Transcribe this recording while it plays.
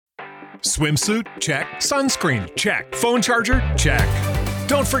Swimsuit? Check. Sunscreen? Check. Phone charger? Check.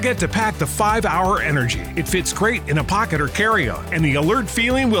 Don't forget to pack the 5-Hour Energy. It fits great in a pocket or carry-on, and the alert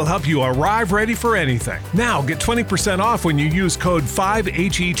feeling will help you arrive ready for anything. Now get 20% off when you use code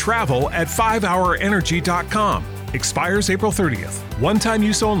 5HETRAVEL at 5hourenergy.com. Expires April 30th. One-time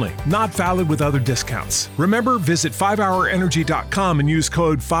use only. Not valid with other discounts. Remember, visit 5hourenergy.com and use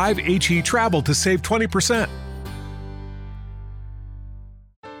code 5HETRAVEL to save 20%.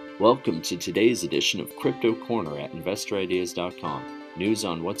 Welcome to today's edition of Crypto Corner at InvestorIdeas.com. News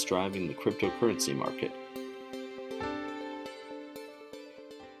on what's driving the cryptocurrency market.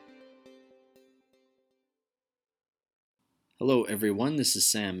 Hello everyone, this is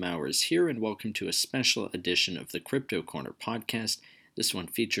Sam Mowers here, and welcome to a special edition of the Crypto Corner podcast. This one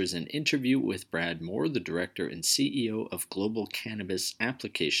features an interview with Brad Moore, the director and CEO of Global Cannabis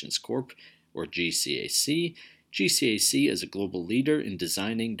Applications Corp, or GCAC. GCAC is a global leader in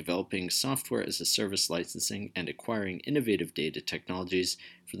designing, developing software as a service licensing, and acquiring innovative data technologies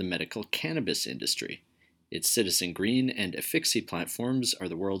for the medical cannabis industry. Its Citizen Green and Affixi platforms are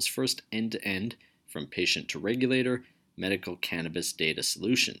the world's first end-to-end, from patient to regulator, medical cannabis data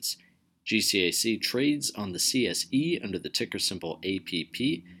solutions. GCAC trades on the CSE under the ticker symbol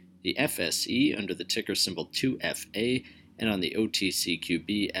APP, the FSE under the ticker symbol 2FA, and on the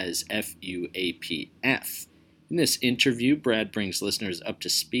OTCQB as FUAPF. In this interview, Brad brings listeners up to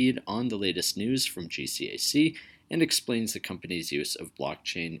speed on the latest news from GCAC and explains the company's use of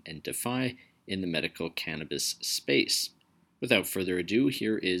blockchain and DeFi in the medical cannabis space. Without further ado,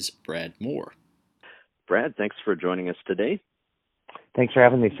 here is Brad Moore. Brad, thanks for joining us today. Thanks for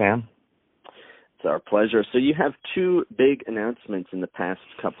having me, Sam. It's our pleasure. So you have two big announcements in the past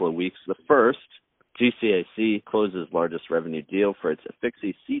couple of weeks. The first, GCAC closes largest revenue deal for its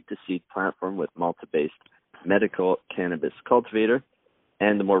Affixi seed-to-seed platform with Malta-based medical cannabis cultivator.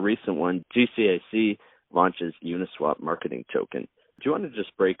 And the more recent one, GCAC launches Uniswap marketing token. Do you want to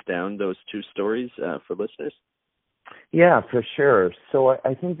just break down those two stories for listeners? Yeah, for sure. So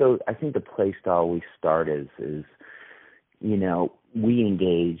I think the place to always start is we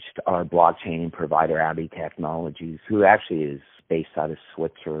engaged our blockchain provider, Abbey Technologies, who actually is based out of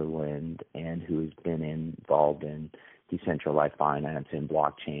Switzerland and who has been involved in decentralized finance and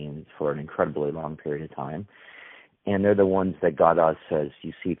blockchain for an incredibly long period of time. And they're the ones that got us, as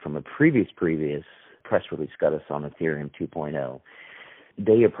you see from a previous press release, got us on Ethereum 2.0.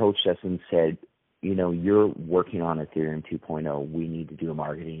 They approached us and said, you're working on Ethereum 2.0. We need to do a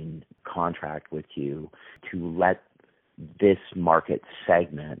marketing contract with you to let this market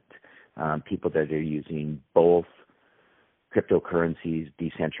segment, people that are using both cryptocurrencies,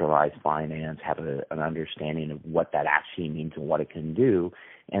 decentralized finance, have an understanding of what that actually means and what it can do.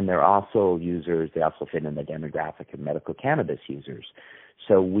 And they're also users, they also fit in the demographic of medical cannabis users.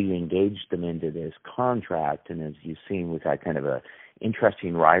 So we engaged them into this contract, and as you've seen, we've had kind of a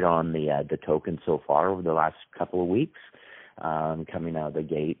interesting ride on the token so far over the last couple of weeks, coming out of the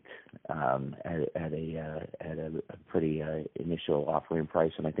gate at a pretty initial offering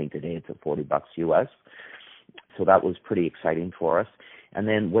price, and I think today it's at $40 US. So that was pretty exciting for us. And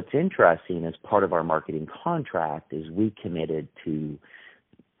then what's interesting as part of our marketing contract is we committed to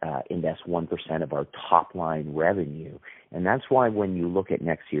invest 1% of our top line revenue. And that's why when you look at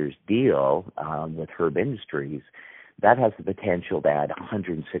next year's deal with Herb Industries, that has the potential to add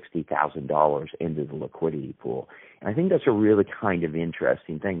 $160,000 into the liquidity pool. And I think that's a really kind of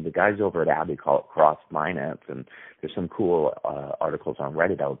interesting thing. The guys over at Abbey call it cross-finance, and there's some cool articles on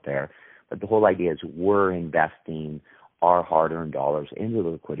Reddit out there. But the whole idea is we're investing our hard-earned dollars into the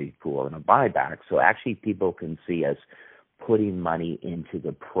liquidity pool in a buyback. So actually people can see us putting money into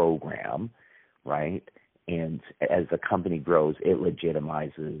the program, right? And as the company grows, it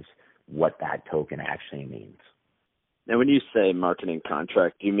legitimizes what that token actually means. Now, when you say marketing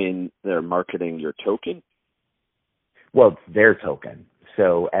contract, do you mean they're marketing your token? Well, it's their token.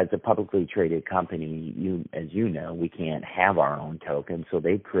 So as a publicly traded company, as you know, we can't have our own token. So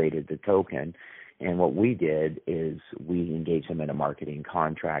they created the token. And what we did is we engaged them in a marketing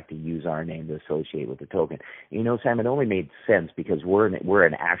contract to use our name to associate with the token. Sam, it only made sense because we're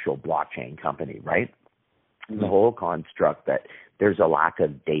an actual blockchain company, right? Mm-hmm. The whole construct that there's a lack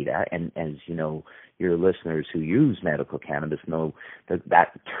of data, and as you know, your listeners who use medical cannabis know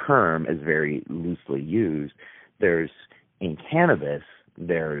that term is very loosely used. In cannabis,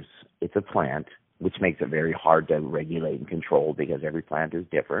 it's a plant, which makes it very hard to regulate and control because every plant is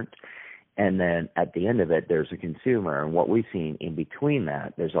different. And then at the end of it, there's a consumer. And what we've seen in between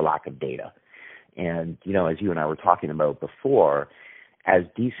that, there's a lack of data. And, as you and I were talking about before, as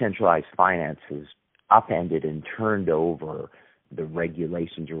decentralized finance has upended and turned over the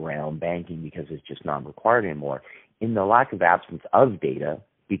regulations around banking because it's just not required anymore. In the lack of absence of data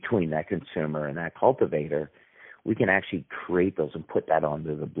between that consumer and that cultivator, we can actually create those and put that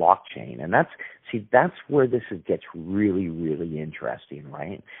onto the blockchain. And that's where this gets really, really interesting,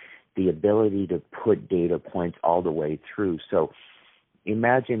 right? The ability to put data points all the way through. So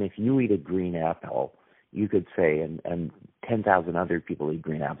imagine if you eat a green apple, you could say, and 10,000 other people eat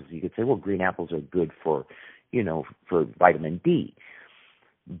green apples, you could say, well, green apples are good for, for vitamin D.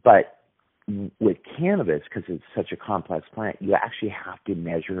 But with cannabis, because it's such a complex plant, you actually have to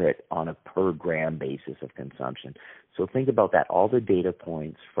measure it on a per gram basis of consumption. So think about that, all the data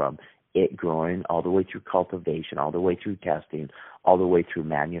points from it growing all the way through cultivation, all the way through testing, all the way through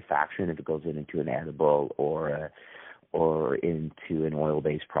manufacturing if it goes into an edible or into an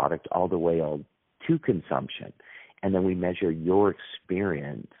oil-based product, all the way to consumption. And then we measure your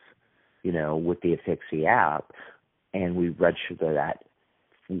experience, with the Afixi app, and we register that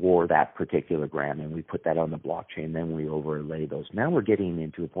for that particular gram, and we put that on the blockchain, then we overlay those. Now we're getting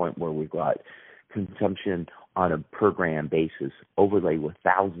into a point where we've got consumption on a per gram basis overlay with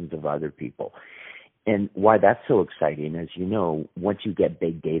thousands of other people. And why that's so exciting is, once you get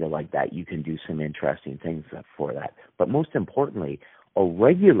big data like that, you can do some interesting things for that. But most importantly, a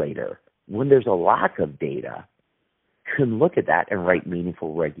regulator, when there's a lack of data, can look at that and write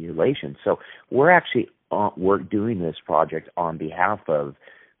meaningful regulations. So we're actually doing this project on behalf of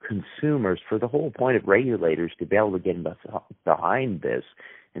consumers for the whole point of regulators to be able to get behind this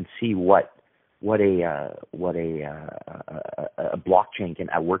and see what a blockchain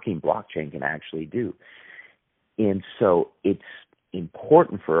a working blockchain can actually do. And so it's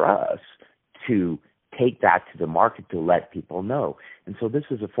important for us to take that to the market to let people know. And so this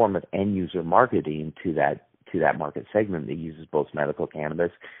is a form of end user marketing to that market segment that uses both medical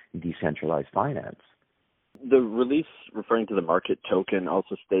cannabis and decentralized finance. The release referring to the market token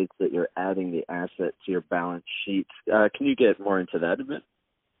also states that you're adding the asset to your balance sheet. Can you get more into that a bit?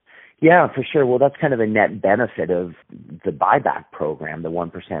 Yeah, for sure. Well, that's kind of a net benefit of the buyback program, the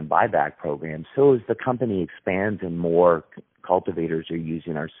 1% buyback program. So as the company expands and more cultivators are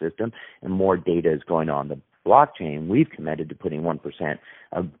using our system and more data is going on the blockchain, we've committed to putting 1%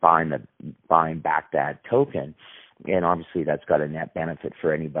 of buying back that token. And obviously that's got a net benefit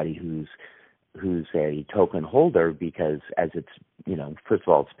for anybody who's a token holder, because as it's, first of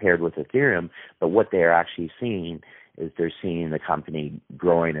all, it's paired with Ethereum, but what they're actually seeing is they're seeing the company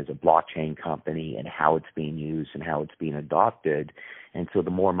growing as a blockchain company and how it's being used and how it's being adopted. And so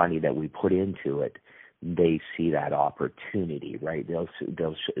the more money that we put into it, they see that opportunity, right? They'll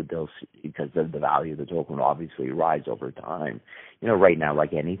because of the value of the token will obviously rise over time. Right now,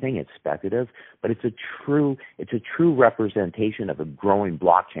 like anything, it's speculative, but it's a true representation of a growing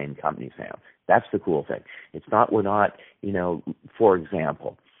blockchain company, Sam. That's the cool thing. We're not, for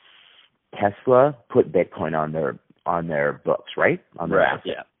example, Tesla put Bitcoin on their books, right? On their assets.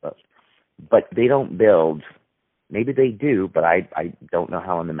 Yeah. But they don't build. Maybe they do, but I don't know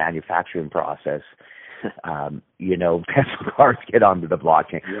how in the manufacturing process, Tesla cars get onto the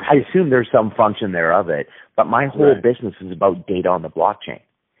blockchain. Yeah. I assume there's some function there of it, but my whole business is about data on the blockchain.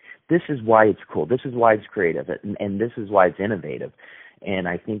 This is why it's cool. This is why it's creative, and this is why it's innovative. And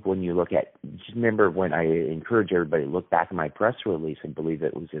I think when you look at, just remember when I encourage everybody to look back at my press release, I believe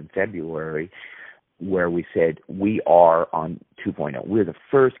it was in February, where we said we are on 2.0. We're the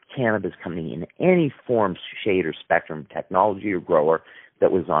first cannabis company in any form, shade, or spectrum, technology or grower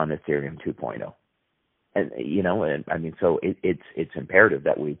that was on Ethereum 2.0. And so it's imperative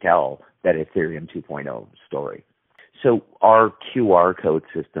that we tell that Ethereum 2.0 story. So our QR code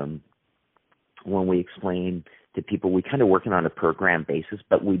system, when we explain to people, we kind of working on a per gram basis,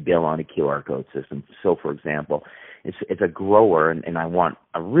 but we bill on a QR code system. So, for example, it's a grower, and I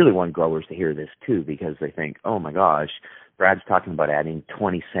really want growers to hear this too, because they think, oh my gosh, Brad's talking about adding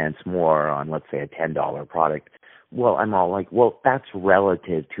 20 cents more on, let's say, a $10 product. Well, I'm all like, well, that's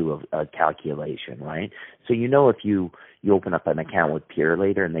relative to a calculation, right? So if you open up an account with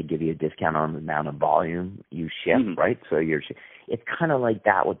Purelator and they give you a discount on the amount of volume you ship, right? So it's kind of like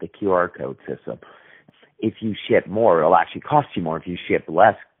that with the QR code system. If you ship more, it'll actually cost you more. If you ship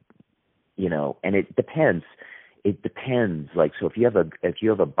less, and it depends. It depends. Like, so if you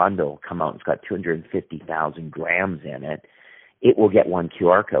have a bundle come out and it's got 250,000 grams in it, it will get one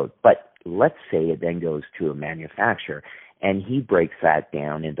QR code. But let's say it then goes to a manufacturer and he breaks that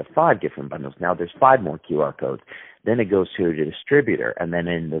down into 5 different bundles. Now there's 5 more QR codes. Then it goes to a distributor, and then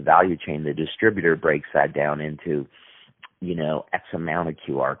in the value chain, the distributor breaks that down into, X amount of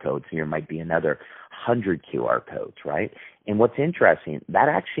QR codes. Here might be another 100 QR codes, right? And what's interesting, that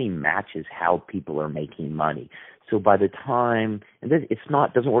actually matches how people are making money. So by the time, and this,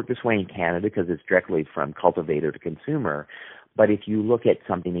 doesn't work this way in Canada because it's directly from cultivator to consumer, but if you look at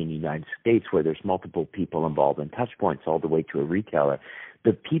something in the United States where there's multiple people involved in touch points all the way to a retailer,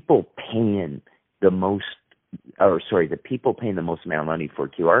 the people paying the most amount of money for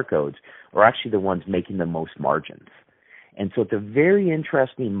QR codes are actually the ones making the most margins. And so it's a very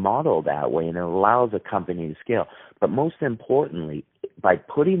interesting model that way, and it allows a company to scale. But most importantly, by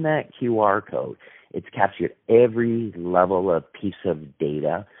putting that QR code, it's captured every level of piece of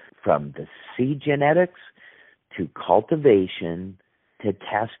data from the seed genetics to cultivation to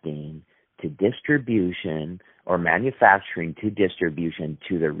testing to distribution or manufacturing to distribution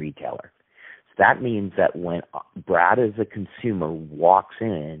to the retailer. So that means that when Brad as a consumer walks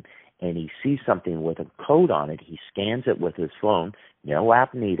in and he sees something with a code on it, he scans it with his phone, no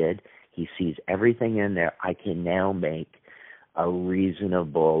app needed, he sees everything in there. I can now make a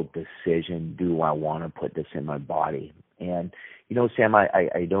reasonable decision. Do I want to put this in my body? And, Sam,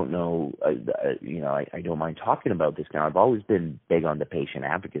 I don't know, I don't mind talking about this now. I've always been big on the patient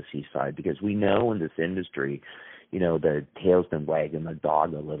advocacy side because we know in this industry, the tail's been wagging the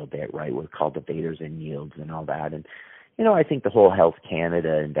dog a little bit, right, with cultivators and yields and all that. And, I think the whole Health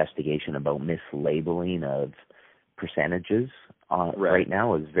Canada investigation about mislabeling of percentages right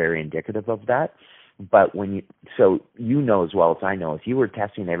now is very indicative of that. But so as well as I know, if you were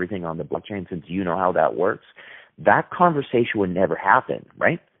testing everything on the blockchain, since you know how that works, that conversation would never happen,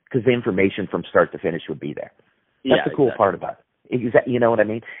 right? Because the information from start to finish would be there. That's the cool part about it. You know what I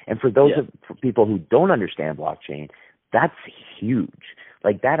mean? And for those for people who don't understand blockchain, that's huge.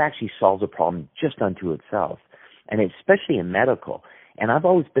 Like that actually solves a problem just unto itself, and especially in medical. And I've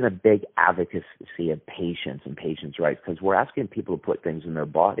always been a big advocacy of patients and patients' rights because we're asking people to put things in their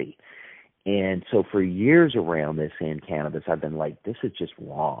body. And so for years around this in cannabis, I've been like, this is just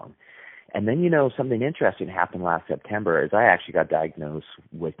wrong. And then, something interesting happened last September is I actually got diagnosed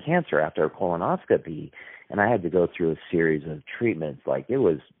with cancer after a colonoscopy, and I had to go through a series of treatments. Like it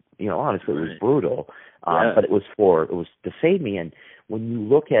was, honestly, it was brutal, but it was to save me. And when you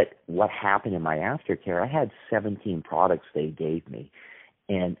look at what happened in my aftercare, I had 17 products they gave me,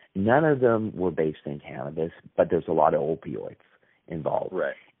 and none of them were based in cannabis, but there's a lot of opioids involved.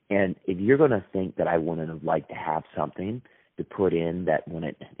 Right. And if you're going to think that I wouldn't have liked to have something to put in that when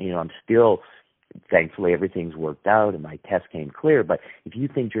I'm still, thankfully everything's worked out and my test came clear, but if you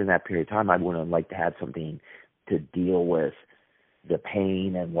think during that period of time I wouldn't have liked to have something to deal with the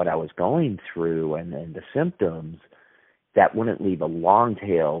pain and what I was going through and the symptoms, that wouldn't leave a long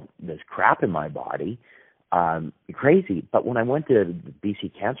tail, this crap in my body, crazy. But when I went to the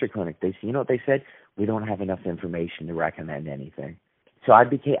BC Cancer Clinic, they said, we don't have enough information to recommend anything. So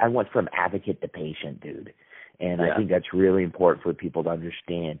I went from advocate to patient, dude. And I think that's really important for people to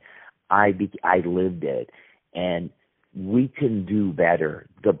understand. I lived it, and we can do better.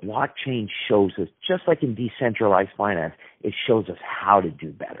 The blockchain shows us, just like in decentralized finance, it shows us how to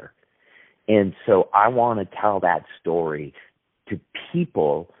do better. And so I want to tell that story to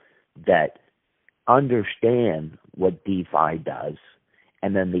people that understand what DeFi does.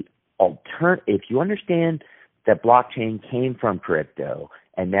 And then if you understand that blockchain came from crypto,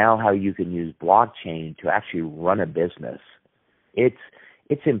 and now how you can use blockchain to actually run a business, it's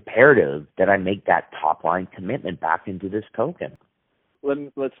imperative that I make that top line commitment back into this token.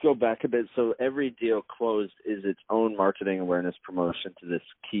 Let's go back a bit. So every deal closed is its own marketing awareness promotion to this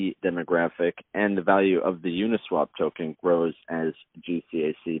key demographic, and the value of the Uniswap token grows as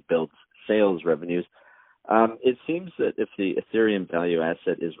GCAC builds sales revenues. It seems that if the Ethereum value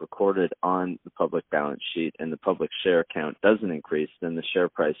asset is recorded on the public balance sheet and the public share count doesn't increase, then the share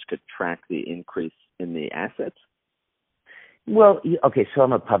price could track the increase in the assets. Well, okay, so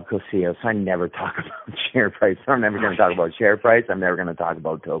I'm a Pubco CEO, so I never talk about share price. So I'm never going to talk about share price. I'm never going to talk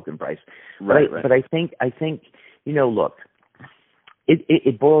about token price. Right. But I think, look,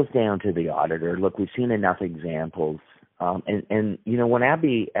 it boils down to the auditor. Look, we've seen enough examples. And when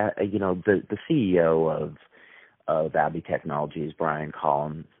Abby, the CEO of Abby Technologies, Brian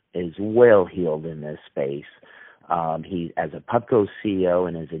Collins, is well heeled in this space. He, as a Pubco CEO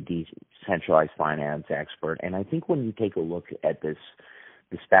and as a decentralized finance expert, and I think when you take a look at the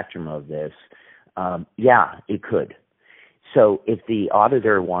spectrum of this, it could. So if the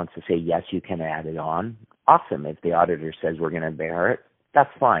auditor wants to say, yes, you can add it on, awesome. If the auditor says we're going to bear it, that's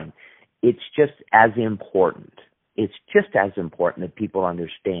fine. It's just as important. It's just as important that people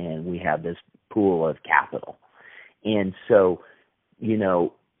understand we have this pool of capital. And so,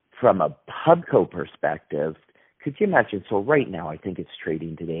 from a Pubco perspective, could you imagine? So right now, I think it's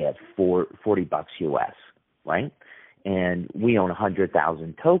trading today at $40 US, right? And we own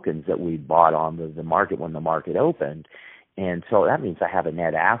 100,000 tokens that we bought on the market when the market opened. And so that means I have a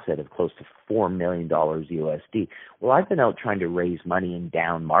net asset of close to $4 million USD. Well, I've been out trying to raise money in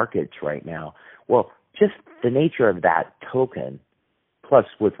down markets right now. Well, just the nature of that token, plus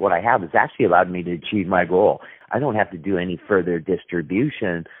with what I have, has actually allowed me to achieve my goal. I don't have to do any further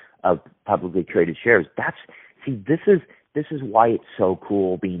distribution of publicly traded shares. This is why it's so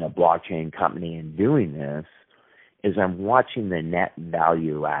cool being a blockchain company and doing this, is I'm watching the net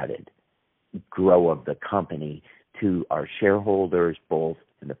value added grow of the company to our shareholders, both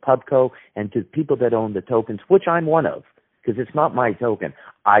in the pubco and to people that own the tokens, which I'm one of, because it's not my token.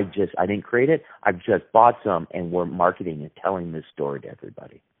 I didn't create it. I've just bought some, and we're marketing and telling this story to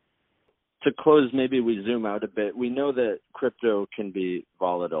everybody. To close, maybe we zoom out a bit. We know that crypto can be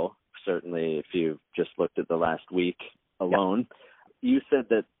volatile, certainly if you've just looked at the last week alone. Yep. You said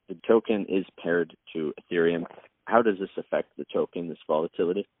that the token is paired to Ethereum. How does this affect the token, this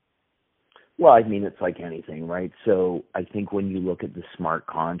volatility? Well, I mean, it's like anything, right? So I think when you look at the smart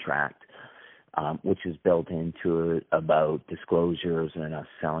contract, which is built into it about disclosures and us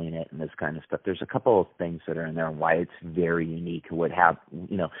selling it and this kind of stuff, there's a couple of things that are in there and why it's very unique. It would have,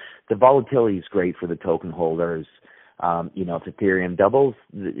 the volatility is great for the token holders. If Ethereum doubles,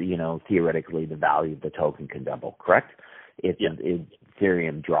 theoretically the value of the token can double, correct? If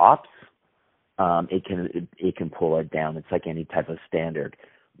Ethereum drops, it can pull it down. It's like any type of standard.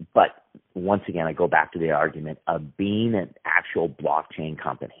 But once again, I go back to the argument of being an actual blockchain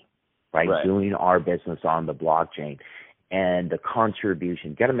company, right? Doing our business on the blockchain, and the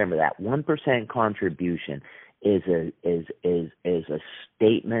contribution. Got to remember that 1% contribution is a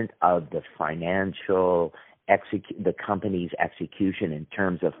statement of the financial the company's execution in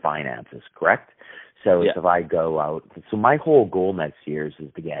terms of finances, correct? So if I go out, so my whole goal next year is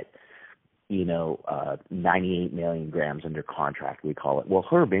to get 98 million grams under contract, we call it. Well,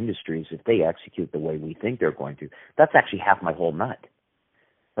 Herb Industries, if they execute the way we think they're going to, that's actually half my whole nut.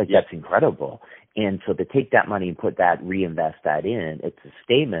 That's incredible. And so to take that money and reinvest that in, it's a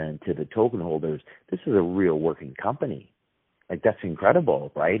statement to the token holders, this is a real working company. That's incredible,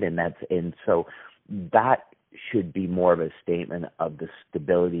 right? And so that should be more of a statement of the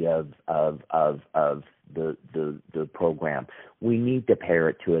stability of the program. We need to pair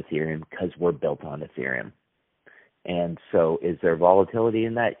it to Ethereum because we're built on Ethereum. And so is there volatility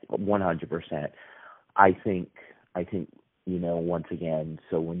in that? 100%. I think, once again,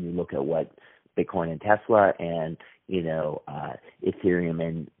 so when you look at what Bitcoin and Tesla and, Ethereum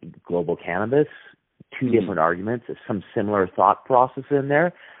and global cannabis, two different arguments, there's some similar thought process in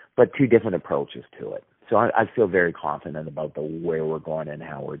there, but two different approaches to it. So I feel very confident about where we're going and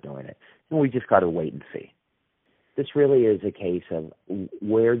how we're doing it. And we just got to wait and see. This really is a case of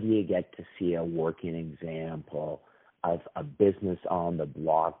where do you get to see a working example of a business on the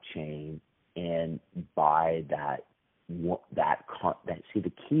blockchain and buy that the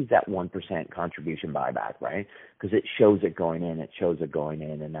key is that 1% contribution buyback, right? Because it shows it going in,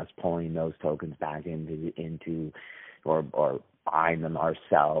 and that's pulling those tokens back into or buying them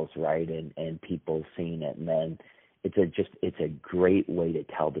ourselves, right? And people seeing it, and then it's a great way to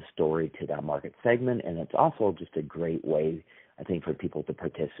tell the story to that market segment, and it's also just a great way, I think, for people to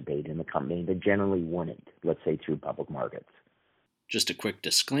participate in the company that generally wouldn't, let's say, through public markets. Just a quick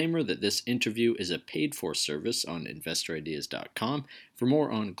disclaimer that this interview is a paid-for service on InvestorIdeas.com. For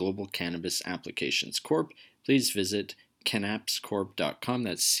more on Global Cannabis Applications Corp., please visit CannappsCorp.com.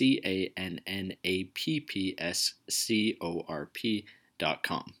 That's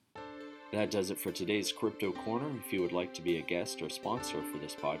CANNAPPSCORP.com. That does it for today's Crypto Corner. If you would like to be a guest or sponsor for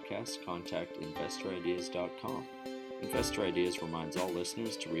this podcast, contact InvestorIdeas.com. Investor Ideas reminds all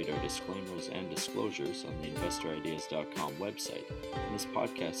listeners to read our disclaimers and disclosures on the InvestorIdeas.com website. And this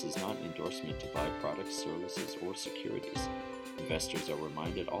podcast is not an endorsement to buy products, services, or securities. Investors are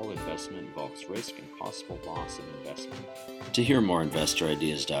reminded all investment involves risk and possible loss of investment. To hear more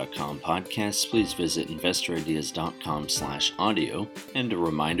InvestorIdeas.com podcasts, please visit InvestorIdeas.com/audio. And a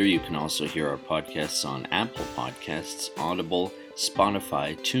reminder, you can also hear our podcasts on Apple Podcasts, Audible,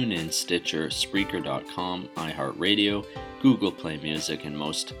 Spotify, TuneIn, Stitcher, Spreaker.com, iHeartRadio, Google Play Music, and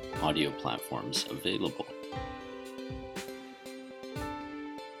most audio platforms available.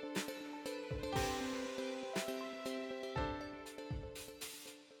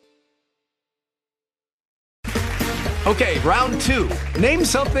 Okay, round two. Name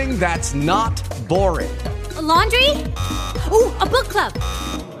something that's not boring. A laundry? Ooh, a book club.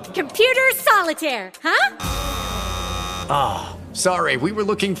 Computer solitaire, huh? Ah, sorry, we were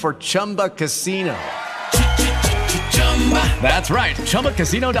looking for Chumba Casino. That's right.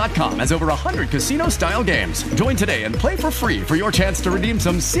 ChumbaCasino.com has over 100 casino-style games. Join today and play for free for your chance to redeem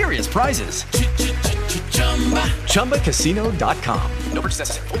some serious prizes. ChumbaCasino.com. No purchase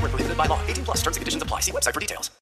necessary. Void where prohibited by law. 18+ terms and conditions apply. See website for details.